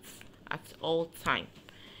intact at all times.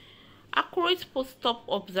 Accurate post-op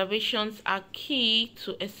observations are key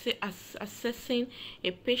to assessing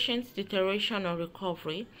a patient's deterioration or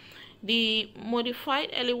recovery. The modified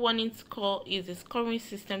early warning score is a scoring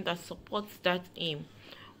system that supports that aim.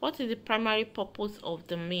 What is the primary purpose of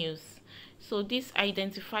the meals? So this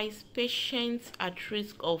identifies patients at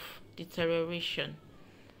risk of deterioration.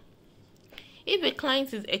 If a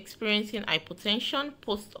client is experiencing hypotension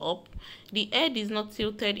post-op, the head is not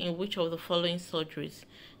tilted in which of the following surgeries?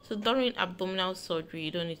 So during abdominal surgery,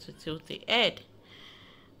 you don't need to tilt the head.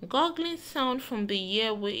 Gargling sound from the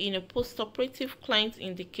airway in a post-operative client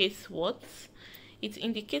indicates what? It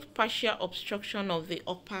indicates partial obstruction of the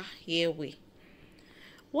upper airway.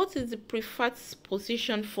 What is the preferred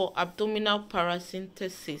position for abdominal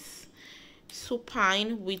paracentesis?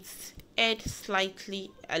 supine with head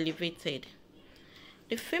slightly elevated.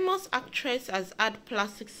 The famous actress has had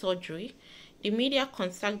plastic surgery. The media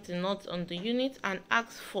contacts the nurse on the unit and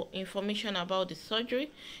asks for information about the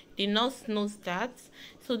surgery. The nurse knows that,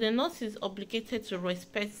 so the nurse is obligated to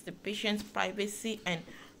respect the patient's privacy and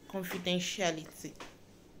confidentiality.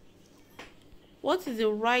 What is the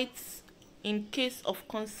right in case of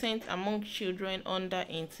consent among children under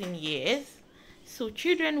 18 years? So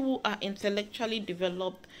children who are intellectually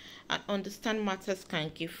developed and understand matters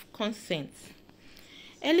can give consent.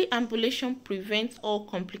 Early ambulation prevents all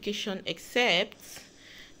complications except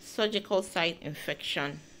surgical site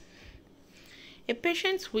infection. A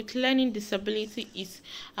patient with learning disability is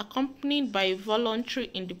accompanied by a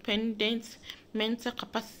voluntary independent mental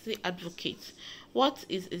capacity advocate. What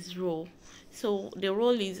is his role? So the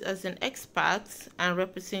role is as an expert and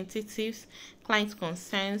representatives, client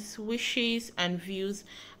concerns, wishes and views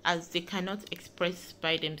as they cannot express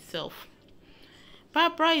by themselves.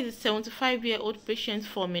 Barbara is a 75-year-old patient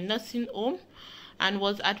from a nursing home and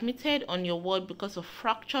was admitted on your ward because of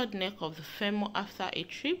fractured neck of the femur after a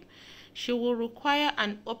trip. She will require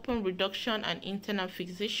an open reduction and internal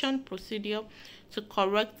fixation procedure to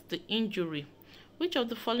correct the injury. Which of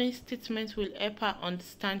the following statements will help her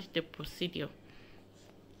understand the procedure?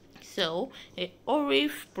 So, a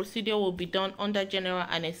ORIF procedure will be done under general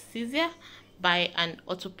anesthesia by an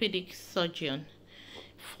orthopedic surgeon.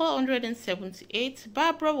 478.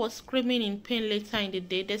 Barbara was screaming in pain later in the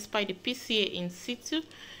day despite the PCA in situ.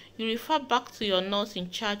 You refer back to your nurse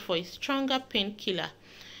in charge for a stronger painkiller,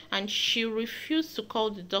 and she refused to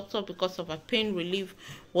call the doctor because of her pain relief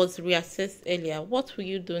was reassessed earlier. What will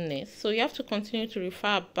you do next? So you have to continue to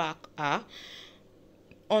refer back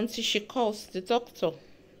until she calls the doctor.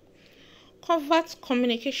 Covert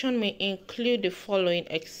communication may include the following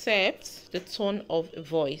except the tone of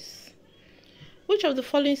voice. Which of the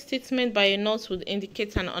following statements by a nurse would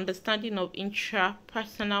indicate an understanding of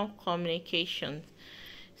intrapersonal communication?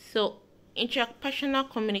 So, interpersonal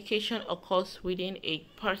communication occurs within a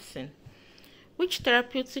person. Which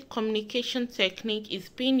therapeutic communication technique is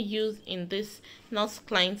being used in this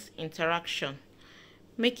nurse-client interaction?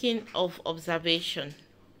 Making of observation.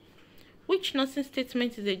 Which nursing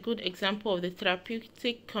statement is a good example of the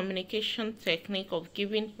therapeutic communication technique of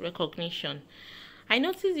giving recognition? I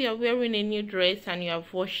notice you are wearing a new dress and you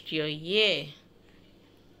have washed your hair.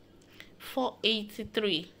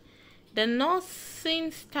 483. The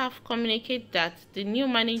nursing staff communicate that the new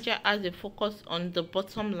manager has a focus on the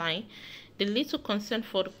bottom line, the little concern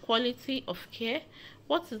for the quality of care.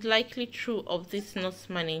 What is likely true of this nurse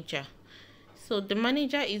manager? So the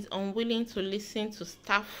manager is unwilling to listen to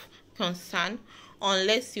staff concern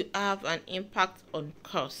unless you have an impact on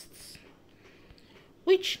costs.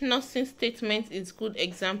 Which nursing statement is good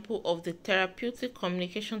example of the therapeutic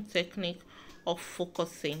communication technique of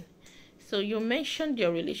focusing? So you mentioned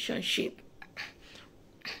your relationship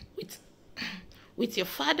with your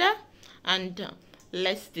father, and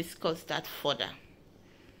let's discuss that further.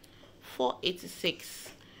 486.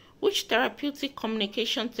 Which therapeutic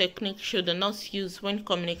communication technique should a nurse use when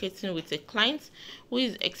communicating with a client who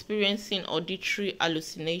is experiencing auditory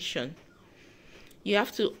hallucination? You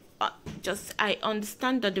have to I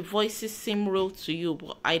understand that the voices seem real to you,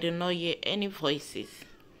 but I do not hear any voices.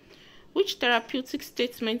 Which therapeutic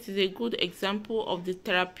statement is a good example of the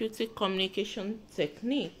therapeutic communication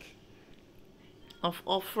technique of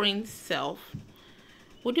offering self?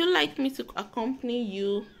 Would you like me to accompany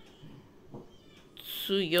you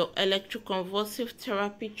to your electroconvulsive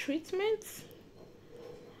therapy treatment?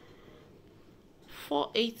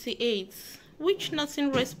 488. Which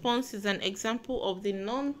nursing response is an example of the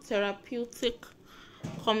non-therapeutic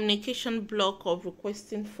communication block of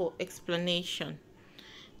requesting for explanation?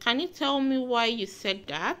 Can you tell me why you said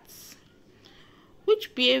that?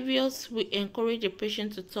 Which behaviors will encourage a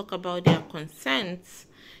patient to talk about their concerns?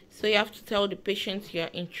 So you have to tell the patient you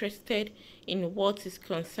are interested in what is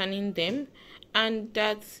concerning them and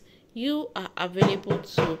that you are available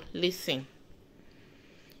to listen.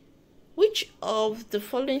 Which of the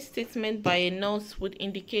following statements by a nurse would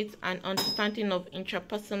indicate an understanding of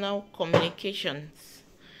intrapersonal communications?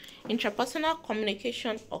 Intrapersonal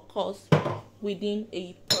communication occurs within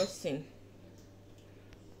a person.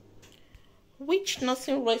 Which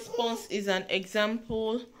nursing response is an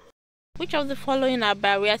example? Which of the following are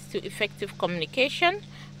barriers to effective communication?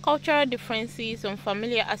 Cultural differences,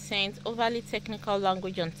 unfamiliar accents, overly technical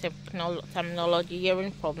language and terminology,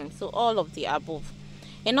 hearing problems. So all of the above.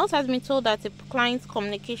 A nurse has been told that the client's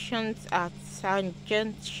communications are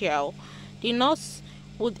tangential. The nurse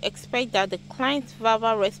would expect that the client's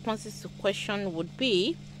verbal responses to questions would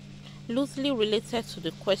be loosely related to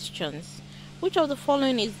the questions. Which of the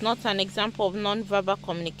following is not an example of non-verbal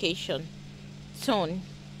communication? Tone.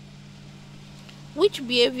 Which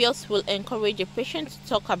behaviors will encourage a patient to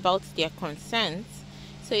talk about their concerns?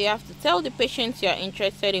 So you have to tell the patient you are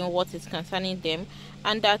interested in what is concerning them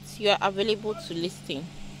and that you are available to listen.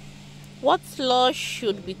 What laws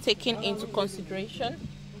should be taken into consideration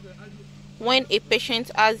when a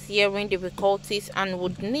patient has hearing difficulties and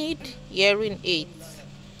would need hearing aids?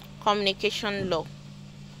 Communication law.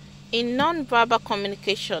 In non-verbal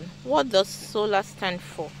communication, what does SOLA stand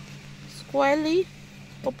for? Squarely,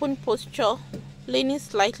 open posture, leaning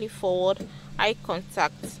slightly forward, eye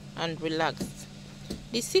contact, and relaxed.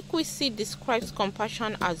 The CBT describes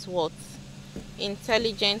compassion as what?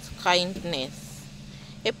 Intelligent kindness.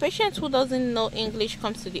 A patient who doesn't know English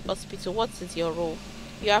comes to the hospital. What is your role?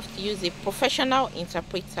 You have to use a professional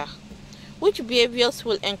interpreter. Which behaviors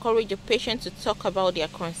will encourage a patient to talk about their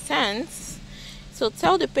concerns? So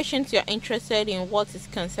tell the patient you are interested in what is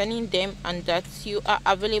concerning them and that you are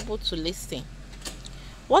available to listen.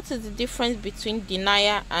 What is the difference between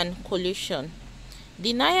denial and collusion?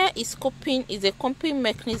 Denial is a coping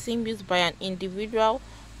mechanism used by an individual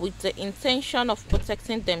with the intention of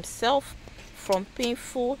protecting themselves from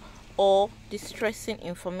painful or distressing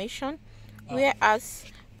information, whereas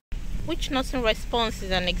which nursing response is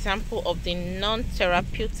an example of the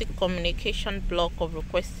non-therapeutic communication block of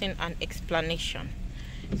requesting an explanation.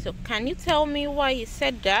 So can you tell me why you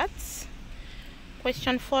said that?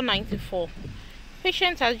 Question 494.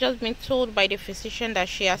 Patient has just been told by the physician that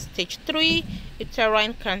she has stage 3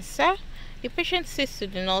 uterine cancer. The patient says to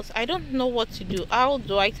the nurse, "I don't know what to do. How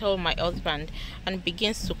do I tell my husband?" and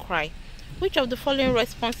begins to cry. Which of the following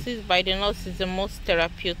responses by the nurse is the most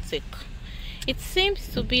therapeutic? It seems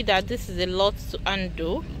to be that this is a lot to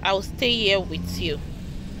undo. I'll stay here with you.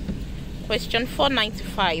 Question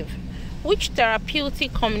 495. Which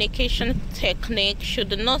therapeutic communication technique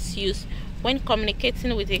should the nurse use when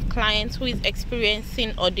communicating with a client who is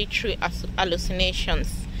experiencing auditory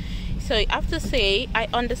hallucinations? So you have to say, "I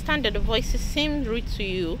understand that the voices seem rude to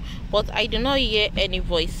you, but I do not hear any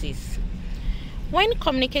voices." When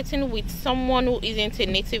communicating with someone who isn't a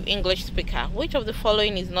native English speaker, which of the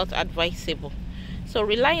following is not advisable? So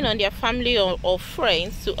relying on their family or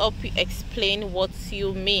friends to help you explain what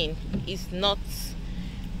you mean is not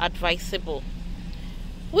advisable.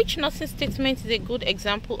 Which nursing statement is a good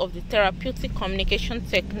example of the therapeutic communication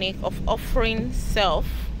technique of offering self?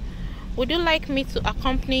 Would you like me to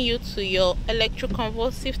accompany you to your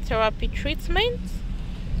electroconvulsive therapy treatment?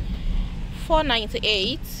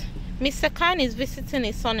 498. Mr. Khan is visiting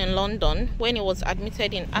his son in London when he was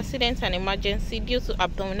admitted in accident and emergency due to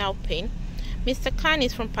abdominal pain. Mr. Khan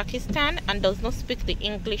is from Pakistan and does not speak the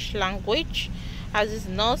English language. As his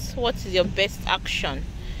nurse, what is your best action?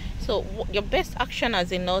 So your best action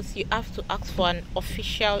as a nurse, you have to ask for an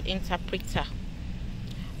official interpreter.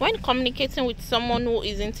 When communicating with someone who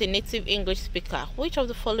isn't a native English speaker, which of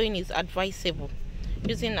the following is advisable?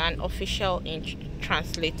 Using an official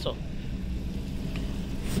translator.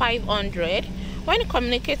 500. When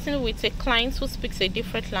communicating with a client who speaks a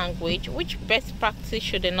different language, which best practice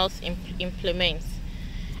should a nurse implement?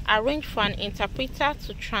 Arrange for an interpreter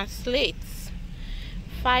to translate.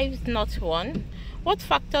 501. What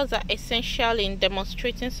factors are essential in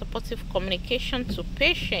demonstrating supportive communication to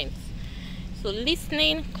patients? So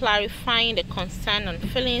listening, clarifying the concern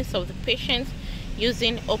and feelings of the patient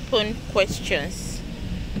using open questions.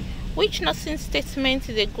 Which nursing statement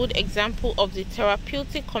is a good example of the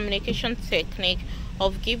therapeutic communication technique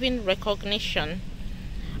of giving recognition?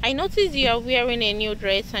 I notice you are wearing a new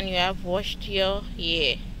dress and you have washed your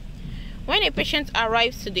hair. When a patient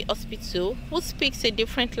arrives to the hospital who speaks a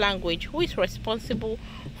different language, who is responsible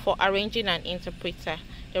for arranging an interpreter?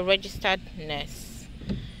 The registered nurse.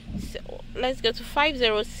 So let's go to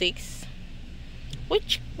 506.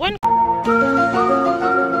 When